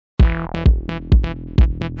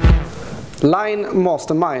Line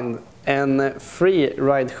Mastermind, en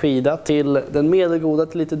freeride-skida till den medelgoda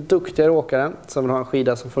till lite duktigare åkaren som vill ha en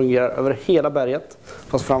skida som fungerar över hela berget,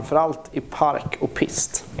 fast framförallt i park och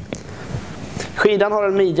pist. Skidan har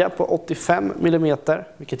en midja på 85 mm,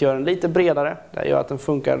 vilket gör den lite bredare. Det gör att den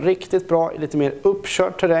funkar riktigt bra i lite mer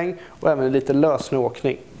uppkörd terräng och även i lite löslig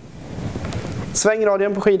åkning.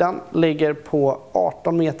 Svängradien på skidan ligger på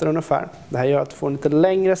 18 meter ungefär. Det här gör att du får en lite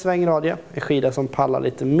längre svängradie, en skida som pallar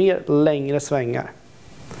lite mer längre svängar.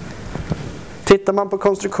 Tittar man på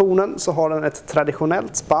konstruktionen så har den ett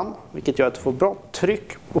traditionellt spann, vilket gör att du får bra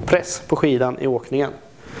tryck och press på skidan i åkningen.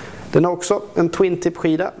 Den har också en twin tip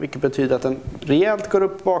skida, vilket betyder att den rejält går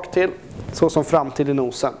upp bak till, så som fram till i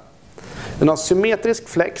nosen. Den har symmetrisk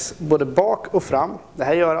flex både bak och fram. Det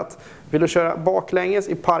här gör att vill du köra baklänges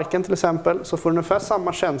i parken till exempel, så får du ungefär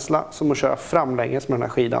samma känsla som att köra framlänges med den här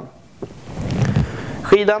skidan.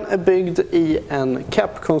 Skidan är byggd i en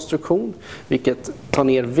cap-konstruktion, vilket tar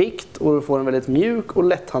ner vikt och du får en väldigt mjuk och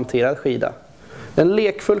lätthanterad skida. Det är en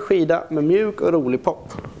lekfull skida med mjuk och rolig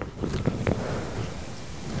pop.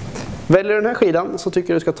 Väljer du den här skidan så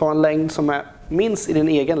tycker jag du ska ta en längd som är minst i din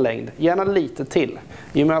egen längd, gärna lite till.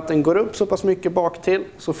 I och med att den går upp så pass mycket bak till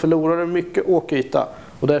så förlorar du mycket åkyta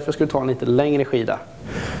och därför ska du ta en lite längre skida.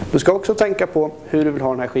 Du ska också tänka på hur du vill ha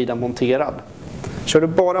den här skidan monterad. Kör du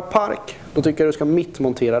bara park, då tycker jag du ska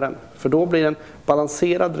mittmontera den, för då blir den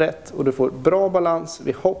balanserad rätt och du får bra balans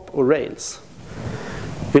vid hopp och rails.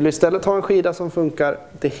 Vill du istället ha en skida som funkar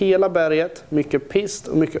till hela berget, mycket pist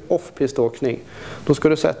och mycket off-piståkning, då ska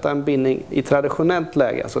du sätta en bindning i traditionellt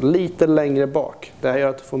läge, alltså lite längre bak. Det här gör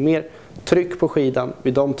att du får mer tryck på skidan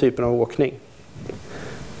vid de typerna av åkning.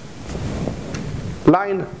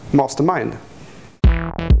 Line Mastermind.